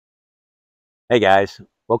Hey guys,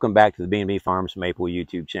 welcome back to the B&B Farms Maple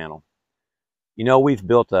YouTube channel. You know, we've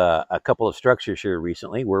built a couple of structures here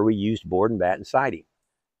recently where we used board and batten siding.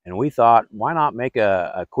 And we thought, why not make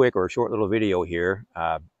a quick or a short little video here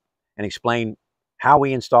and explain how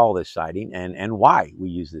we install this siding and why we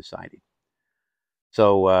use this siding.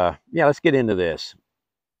 So yeah, let's get into this.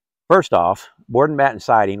 First off, board and batten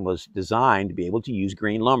siding was designed to be able to use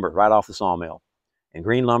green lumber right off the sawmill. And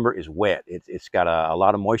green lumber is wet. It's got a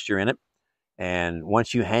lot of moisture in it. And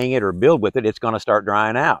once you hang it or build with it, it's going to start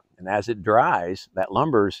drying out. And as it dries, that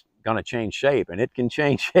lumber's going to change shape. And it can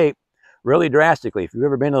change shape really drastically. If you've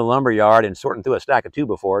ever been to the lumber yard and sorting through a stack of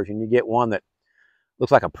 2x4s and you get one that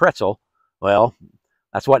looks like a pretzel, well,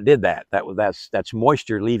 that's what did that. That's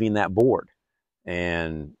moisture leaving that board.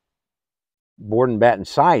 And board and batten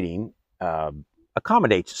siding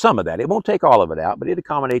accommodates some of that. It won't take all of it out, but it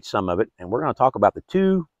accommodates some of it. And we're going to talk about the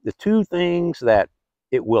two things that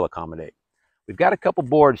it will accommodate. We've got a couple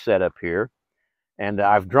boards set up here, and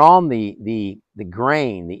I've drawn the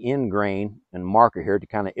grain, the end grain and marker here to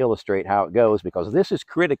kind of illustrate how it goes, because this is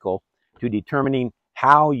critical to determining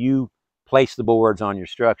how you place the boards on your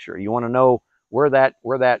structure. You want to know where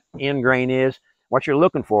that end grain is, what you're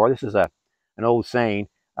looking for. This is an old saying,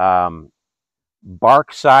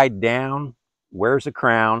 bark side down, where's a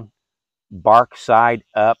crown? Bark side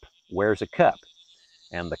up, where's a cup?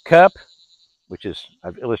 And the cup, which is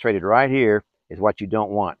I've illustrated right here, is what you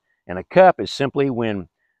don't want. And a cup is simply when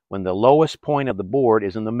the lowest point of the board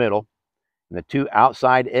is in the middle and the two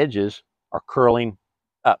outside edges are curling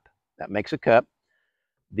up. That makes a cup.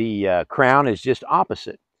 The crown is just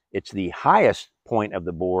opposite. It's the highest point of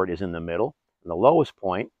the board is in the middle and the lowest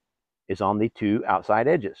point is on the two outside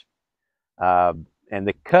edges. And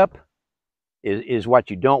the cup is what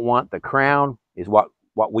you don't want. The crown is what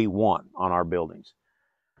we want on our buildings.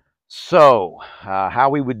 So how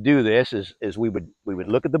we would do this is we would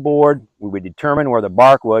look at the board. We would determine where the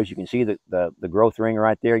bark was. You can see the growth ring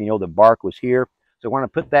right there. You know the bark was here. So we're going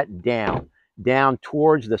to put that down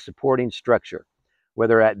towards the supporting structure.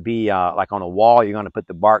 Whether that be like on a wall, you're going to put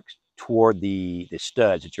the bark toward the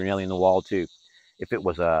studs that you're nailing the wall to. If it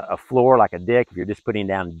was a floor like a deck, if you're just putting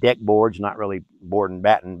down deck boards, not really board and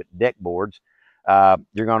batten, but deck boards,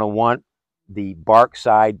 you're going to want the bark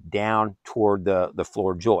side down toward the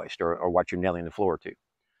floor joist or what you're nailing the floor to.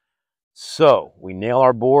 So we nail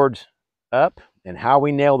our boards up, and how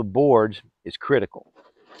we nail the boards is critical.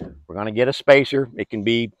 We're going to get a spacer. It can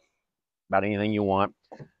be about anything you want.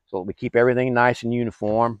 So we keep everything nice and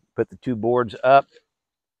uniform, put the two boards up,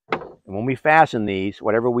 and when we fasten these,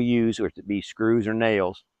 whatever we use, or it be screws or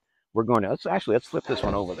nails, we're going to, let's flip this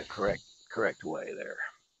one over the correct way there.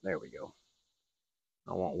 There we go.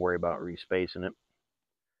 I won't worry about respacing it.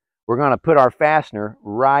 We're going to put our fastener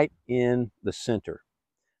right in the center.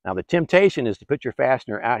 Now the temptation is to put your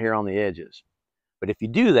fastener out here on the edges. But if you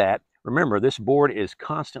do that, remember this board is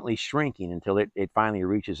constantly shrinking until it finally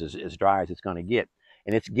reaches as dry as it's going to get.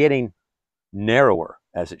 And it's getting narrower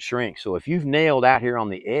as it shrinks. So if you've nailed out here on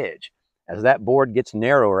the edge, as that board gets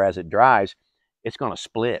narrower as it dries, it's going to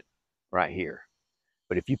split right here.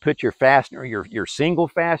 But if you put your fastener, your single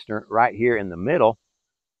fastener right here in the middle,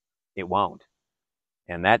 it won't.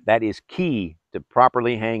 And that is key to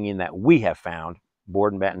properly hanging that we have found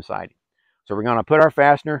board and batten siding. So we're going to put our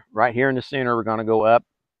fastener right here in the center. We're going to go up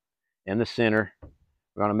in the center.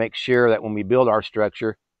 We're going to make sure that when we build our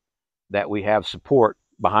structure that we have support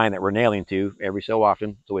behind that we're nailing to every so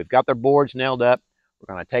often. So we've got the boards nailed up.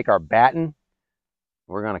 We're going to take our batten.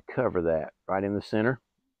 We're going to cover that right in the center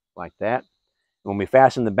like that. When we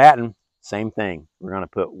fasten the batten, same thing. We're going to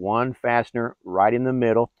put one fastener right in the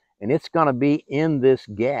middle, and it's going to be in this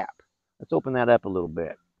gap. Let's open that up a little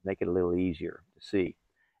bit, make it a little easier to see.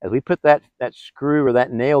 As we put that screw or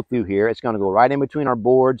that nail through here, it's going to go right in between our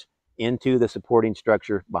boards into the supporting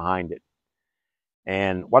structure behind it.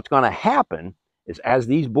 And what's going to happen is as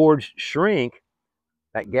these boards shrink,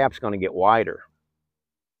 that gap's going to get wider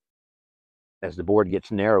as the board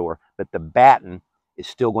gets narrower, but the batten is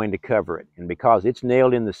still going to cover it. And because it's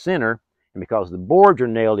nailed in the center, and because the boards are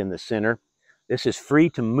nailed in the center, this is free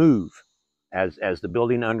to move as the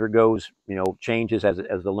building undergoes, changes as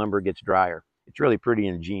the lumber gets drier. It's really pretty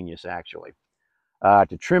ingenious, actually.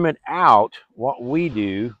 To trim it out, what we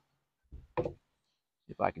do,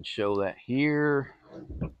 if I can show that here,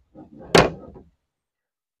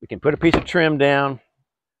 we can put a piece of trim down,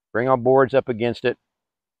 bring our boards up against it,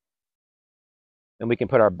 then we can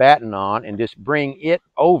put our batten on and just bring it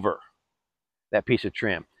over that piece of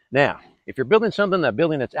trim. Now, if you're building a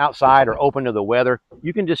building that's outside or open to the weather,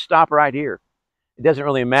 you can just stop right here. It doesn't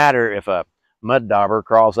really matter if a mud dauber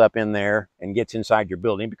crawls up in there and gets inside your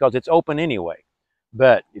building, because it's open anyway.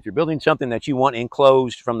 But if you're building something that you want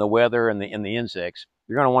enclosed from the weather and the insects,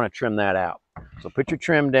 you're going to want to trim that out. So put your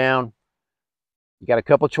trim down. You got a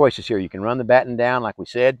couple choices here. You can run the batten down like we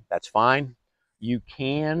said. That's fine. You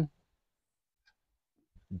can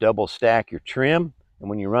double stack your trim, and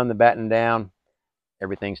when you run the batten down,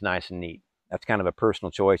 everything's nice and neat. That's kind of a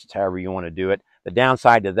personal choice. It's however you want to do it. The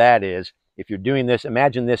downside to that is, if you're doing this,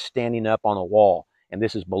 imagine this standing up on a wall, and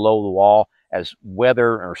this is below the wall. As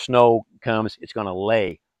weather or snow comes, it's going to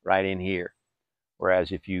lay right in here.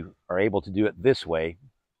 Whereas if you are able to do it this way,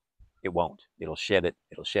 it won't. It'll shed it.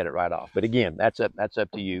 It'll shed it right off. But again, that's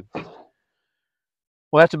up to you.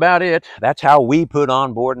 Well, that's about it. That's how we put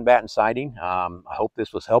on board and batten siding. I hope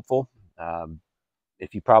this was helpful.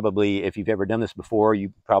 If you've ever done this before,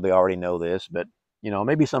 you probably already know this, but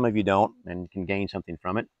maybe some of you don't and can gain something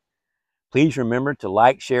from it. Please remember to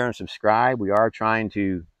like, share, and subscribe. We are trying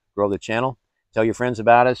to grow the channel. Tell your friends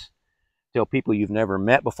about us. Tell people you've never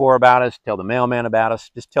met before about us. Tell the mailman about us.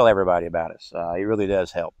 Just tell everybody about us. It really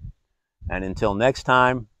does help. And until next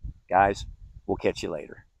time, guys, we'll catch you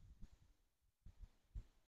later.